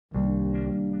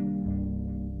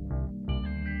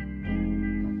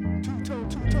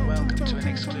welcome to an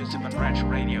exclusive on Ratchet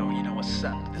Radio. You know what's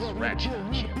up? This is Ratchet.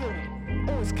 Yeah,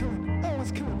 boy. Always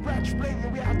killing Ratchet Radio.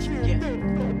 We out here. Yeah.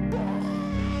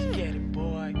 Get it,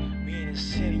 boy. We in the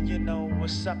city, you know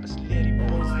what's up? It's Litty,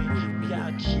 boy. We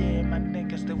out here, my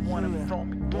niggas, they want it from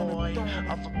me, boy.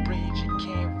 Off a bridge, you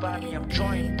can't find me, I'm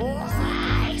trying, boy.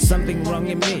 Something wrong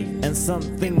in me and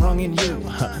something wrong in you.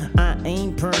 I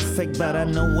ain't perfect, but I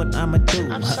know what I'ma do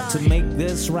to make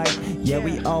this right. Yeah,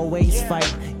 we always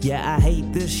fight. Yeah, I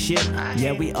hate this shit.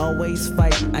 Yeah, we always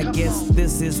fight. I guess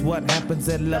this is what happens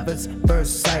at lovers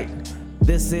first sight.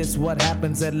 This is what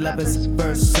happens at lovers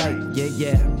first sight.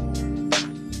 Yeah.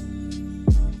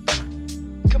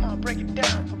 Come on, break it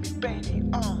down for me, baby.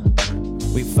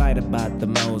 We fight about the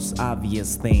most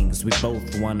obvious things. We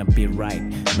both wanna be right.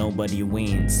 Nobody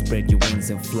wins. Spread your wings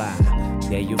and fly.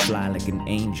 Yeah, you fly like an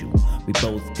angel. We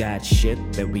both got shit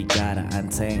that we gotta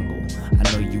untangle. I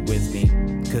know you with me,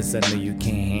 cause I know you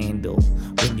can't handle.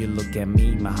 When you look at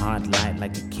me, my heart light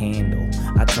like a candle.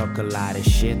 I talk a lot of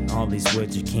shit, all these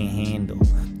words you can't handle.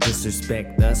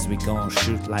 Disrespect us, we gon'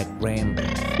 shoot like Rambo.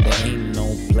 There ain't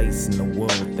no place in the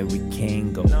world that we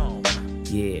can't go. No.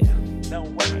 Yeah. No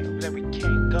way that we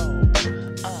can't go.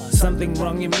 Something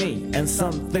wrong in me and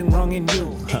something wrong in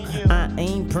you. I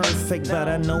ain't perfect, but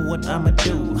I know what I'ma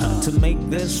do to make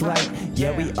this right.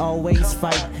 Yeah, we always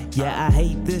fight. Yeah, I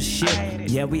hate this shit.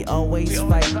 Yeah, we always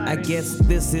fight. I guess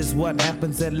this is what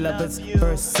happens at lovers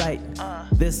first sight.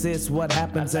 This is what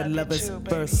happens at lovers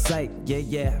first sight.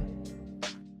 Yeah.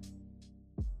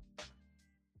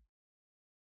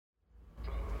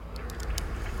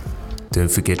 Don't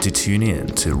forget to tune in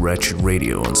to Ratchet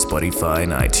Radio on Spotify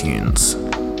and iTunes.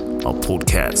 Our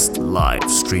podcast live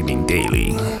streaming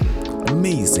daily.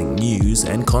 Amazing news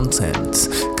and content.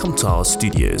 Come to our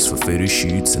studios for photo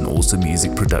shoots and also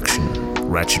music production.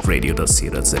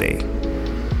 ratchetradio.co.za.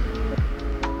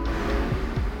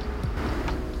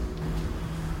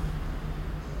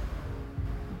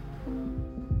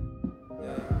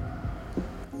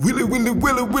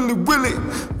 Willy.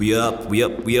 We up.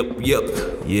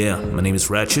 Yeah, my name is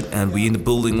Ratchet and we in the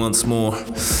building once more.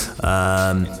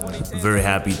 Very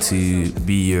happy to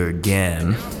be here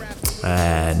again.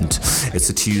 And it's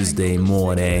a Tuesday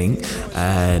morning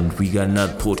and we got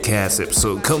another podcast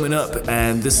episode coming up,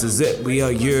 and this is it. We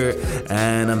are here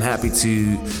and I'm happy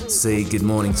to say good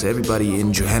morning to everybody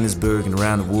in Johannesburg and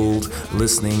around the world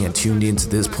listening and tuned into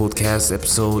this podcast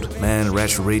episode. Man,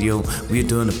 Ratchet Radio, we're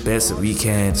doing the best that we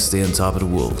can to stay on top of the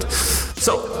world.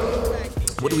 So,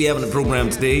 what do we have on the program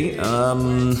today?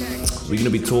 We're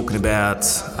going to be talking about,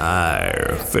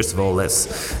 first of all,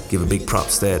 let's give a big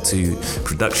props there to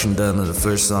production done on the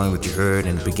first song that you heard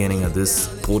in the beginning of this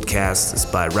podcast. It's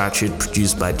by Ratchet,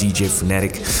 produced by DJ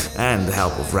Frenetic, and the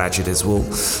help of Ratchet as well.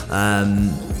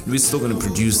 We're still going to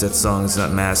produce that song. It's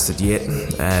not mastered yet,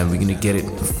 and we're going to get it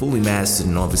fully mastered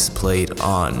and obviously played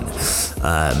on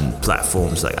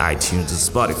platforms like iTunes and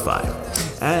Spotify.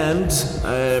 And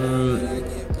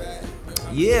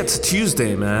yeah, it's a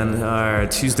Tuesday, man.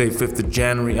 Tuesday, 5th of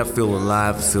January. I feel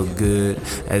alive. I feel good,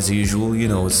 as usual. You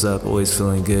know what's up. Always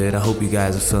feeling good. I hope you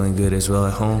guys are feeling good as well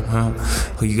at home, huh?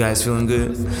 Are you guys feeling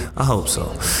good? I hope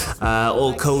so.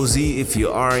 All cozy. If you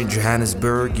are in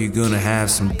Johannesburg, you're going to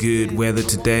have some good weather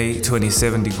today.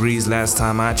 27 degrees last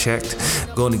time I checked.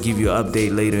 Going to give you an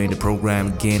update later in the program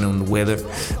again on the weather.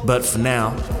 But for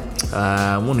now,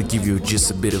 I want to give you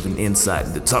just a bit of an insight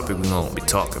into the topic we're going to be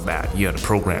talking about here on the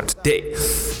program today.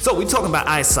 So we're talking about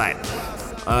eyesight.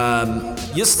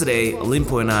 Yesterday,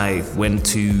 Olimpo and I went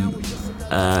to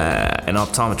an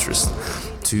optometrist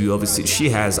to, obviously, she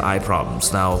has eye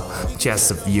problems. Now, she has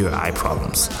severe eye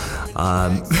problems.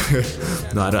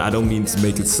 No, I don't mean to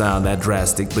make it sound that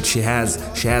drastic, but she has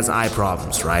eye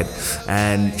problems, right?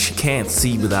 And she can't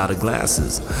see without her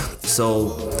glasses.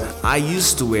 So I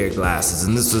used to wear glasses,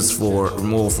 and this was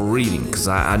more for reading, because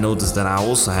I noticed that I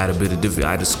also had a bit of difficulty.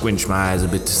 I had to squinch my eyes a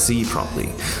bit to see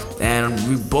properly. And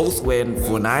we both went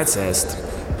for an eye test.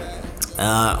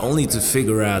 Only to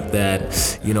figure out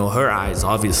that, you know, her eyes,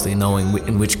 obviously knowing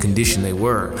in which condition they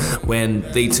were. When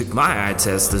they took my eye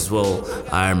test as well,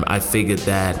 I figured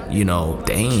that, you know,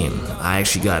 damn, I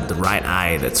actually got the right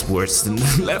eye that's worse than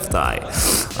the left eye.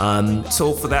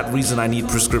 So for that reason, I need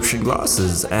prescription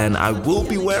glasses, and I will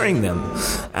be wearing them.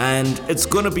 And it's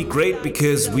going to be great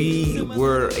because we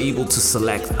were able to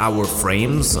select our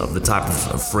frames of the type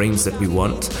of frames that we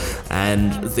want.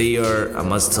 And they are, I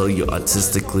must tell you,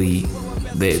 aesthetically,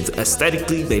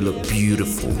 they look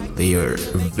beautiful. They are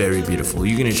very beautiful.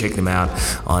 You're gonna check them out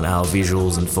on our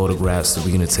visuals and photographs that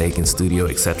we're gonna take in studio,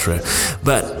 etc.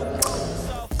 But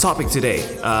topic today,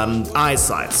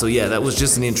 eyesight. So yeah, that was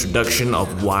just an introduction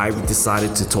of why we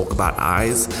decided to talk about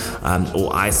eyes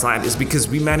or eyesight, is because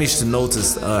we managed to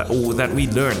notice or that we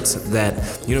learned that,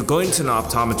 going to an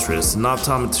optometrist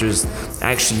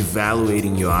actually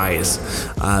evaluating your eyes,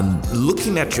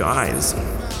 looking at your eyes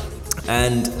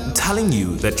and telling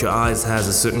you that your eyes has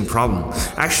a certain problem,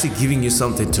 actually giving you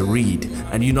something to read,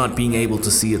 and you not being able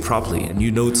to see it properly, and you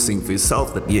noticing for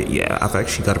yourself that yeah, I've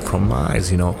actually got a problem with my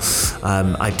eyes,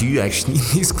 I do actually need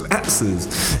these glasses.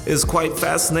 It's quite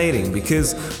fascinating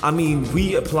because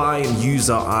we apply and use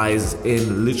our eyes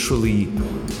in literally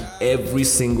every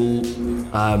single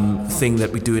thing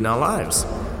that we do in our lives.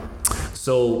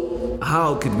 So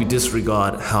how could we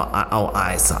disregard our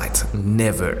eyesight?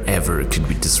 Never ever could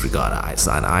we disregard our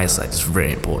eyesight. Eyesight is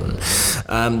very important.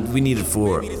 We need it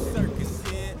for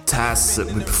tasks that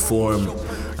we perform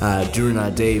during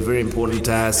our day. Very important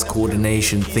tasks: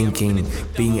 coordination, thinking,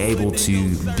 being able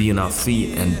to be on our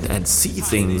feet and see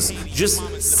things. Just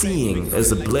seeing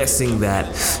is a blessing that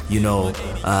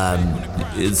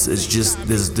is just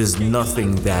there's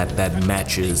nothing that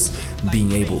matches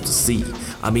being able to see.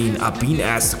 I've been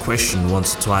asked the question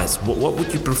once or twice, what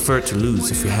would you prefer to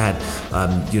lose if you had,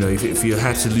 if you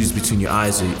had to lose between your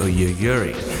eyes or your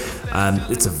hearing?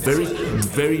 It's a very,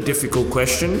 very difficult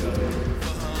question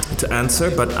to answer,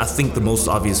 but I think the most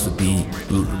obvious would be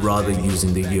rather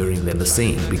using the hearing than the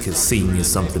seeing, because seeing is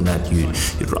something that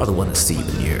you'd rather want to see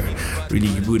than hear. Really,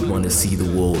 you would want to see the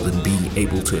world and be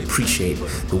able to appreciate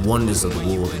the wonders of the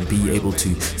world and be able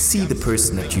to see the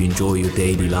person that you enjoy your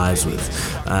daily lives with.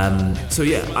 So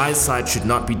yeah, eyesight should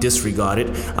not be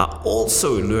disregarded. I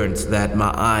also learned that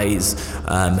my eyes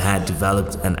had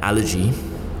developed an allergy.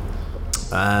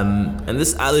 And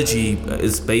this allergy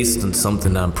is based on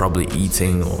something that I'm probably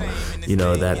eating, or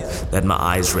that my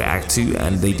eyes react to,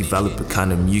 and they develop a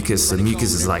kind of mucus. And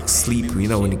mucus is like sleep,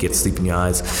 when you get sleep in your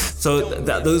eyes. So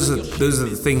those are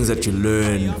the things that you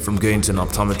learn from going to an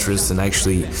optometrist and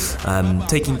actually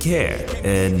taking care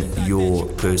in your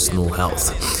personal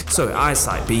health. So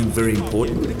eyesight being very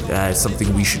important,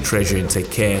 something we should treasure and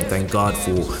take care, and thank God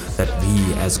for that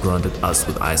He has granted us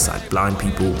with eyesight. Blind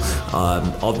people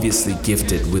obviously gifted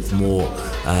with more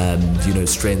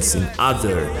strengths in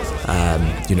other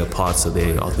parts of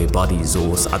their bodies,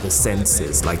 or other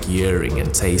senses like hearing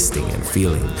and tasting and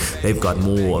feeling. They've got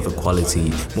more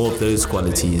of those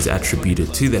qualities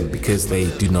attributed to them because they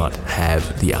do not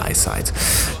have the eyesight.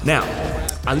 Now,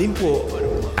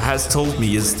 Alimpo has told me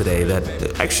yesterday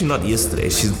that, actually not yesterday,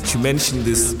 she mentioned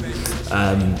this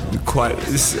quite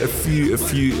a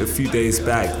few days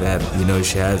back, that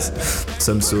she has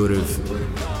some sort of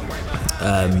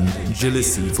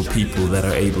jealousy for people that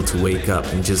are able to wake up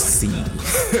and just see.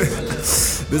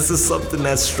 This is something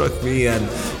that struck me, and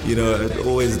it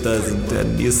always does.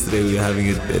 And yesterday we were having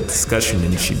a discussion,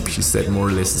 and she said more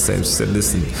or less the same. She said,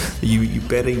 "Listen, you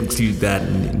better include that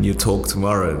in your talk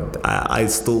tomorrow." I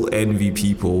still envy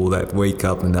people that wake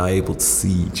up and are able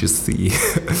to just see.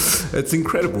 It's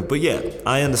incredible. But yeah,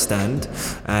 I understand.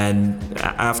 And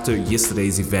after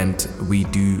yesterday's event, we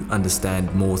do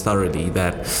understand more thoroughly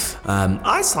that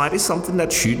eyesight is something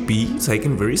that should be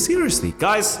taken very seriously.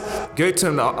 Guys, go to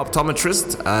an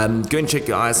optometrist. Go and check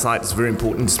your eyesight. It's very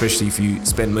important, especially if you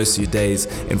spend most of your days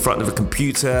in front of a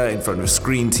computer, in front of a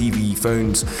screen, TV,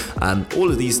 phones. All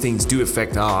of these things do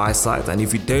affect our eyesight, and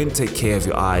if you don't take care of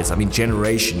your eyes,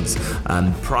 generations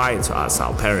prior to us,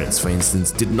 our parents, for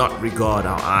instance, did not regard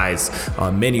our eyes.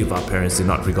 Many of our parents did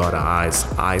not regard our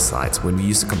eyesight. When we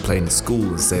used to complain in school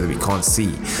and say that we can't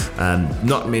see,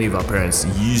 not many of our parents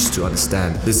used to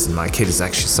understand, listen, my kid is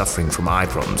actually suffering from eye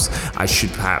problems. I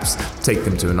should perhaps take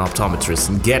them to an optometrist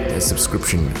and get a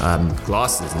subscription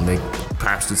glasses, and they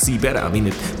perhaps to see better.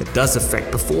 It does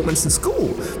affect performance in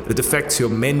school. It affects your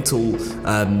mental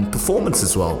performance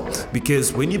as well,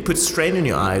 because when you put strain in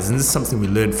your eyes, and this is something we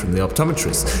learned from the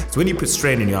optometrist, is when you put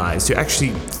strain in your eyes, you're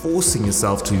actually forcing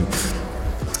yourself to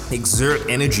exert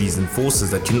energies and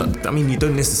forces that you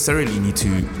don't necessarily need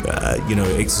to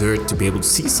exert to be able to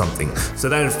see something. So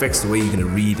that affects the way you're going to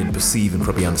read and perceive and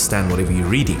probably understand whatever you're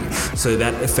reading. So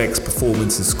that affects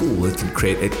performance in school.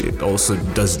 It also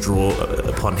does draw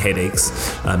upon headaches.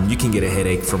 You can get a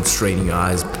headache from straining your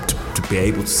eyes to be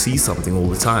able to see something all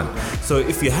the time. So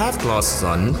if you have glasses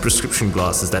on, prescription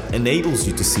glasses, that enables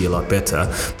you to see a lot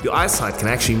better, your eyesight can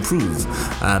actually improve.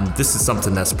 This is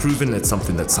something that's proven. It's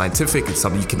something that's scientific. It's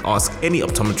something you can ask any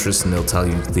optometrist and they'll tell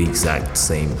you the exact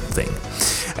same thing.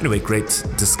 Anyway, great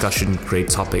discussion, great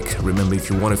topic. Remember, if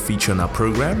you want to feature on our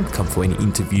program, come for any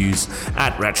interviews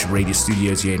at Ratchet Radio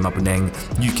Studios here in Mapuneng,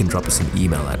 you can drop us an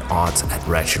email at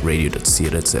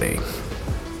art@ratchetradio.co.za.